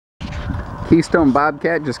Keystone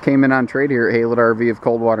Bobcat just came in on trade here at Haylett RV of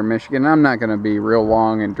Coldwater, Michigan. I'm not going to be real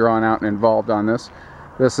long and drawn out and involved on this.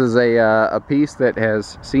 This is a piece that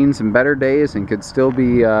has seen some better days and could still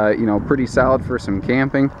be you know, pretty solid for some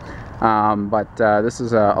camping. This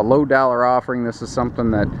is a low dollar offering. This is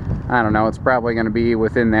something that, I don't know, it's probably going to be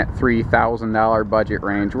within that $3,000 budget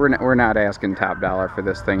range. We're not asking top dollar for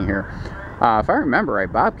this thing here. If I remember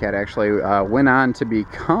right, Bobcat actually went on to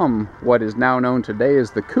become what is now known today as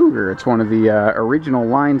the Cougar. It's one of the original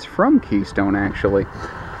lines from Keystone, actually.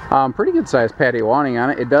 Pretty good sized patio awning on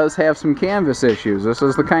it. It does have some canvas issues. This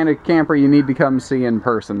is the kind of camper you need to come see in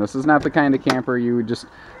person. This is not the kind of camper you would just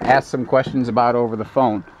ask some questions about over the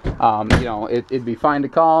phone. You know, it'd be fine to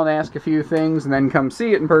call and ask a few things and then come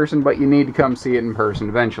see it in person, but you need to come see it in person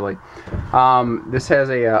eventually. This has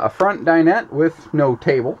a front dinette with no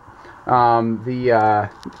table. The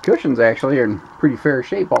cushions actually are in pretty fair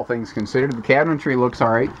shape, all things considered. The cabinetry looks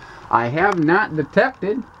alright. I have not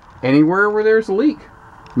detected anywhere where there's a leak,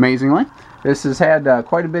 amazingly. This has had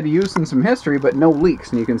quite a bit of use and some history, but no leaks,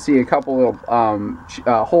 and you can see a couple little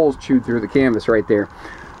holes chewed through the canvas right there.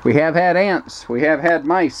 We have had ants, we have had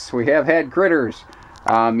mice, we have had critters.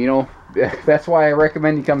 You know, that's why I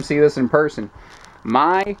recommend you come see this in person.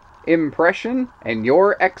 My impression and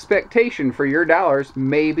your expectation for your dollars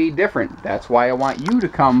may be different. That's why I want you to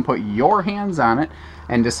come put your hands on it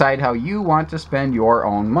and decide how you want to spend your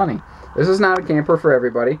own money. This is not a camper for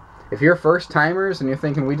everybody. If you're first timers and you're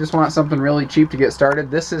thinking we just want something really cheap to get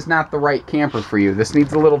started, this is not the right camper for you. This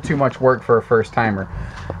needs a little too much work for a first timer.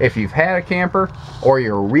 If you've had a camper or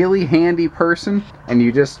you're a really handy person and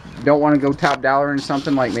you just don't want to go top dollar in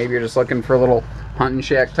something, like maybe you're just looking for a little hunting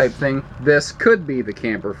shack type thing, this could be the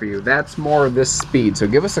camper for you. That's more of this speed. So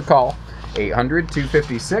give us a call,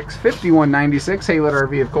 800-256-5196, Haylett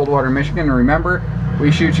RV of Coldwater, Michigan. And remember,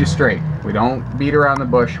 we shoot you straight. We don't beat around the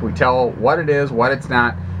bush. We tell what it is, what it's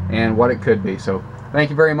not, and what it could be. So thank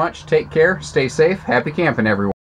you very much. Take care. Stay safe. Happy camping, everyone.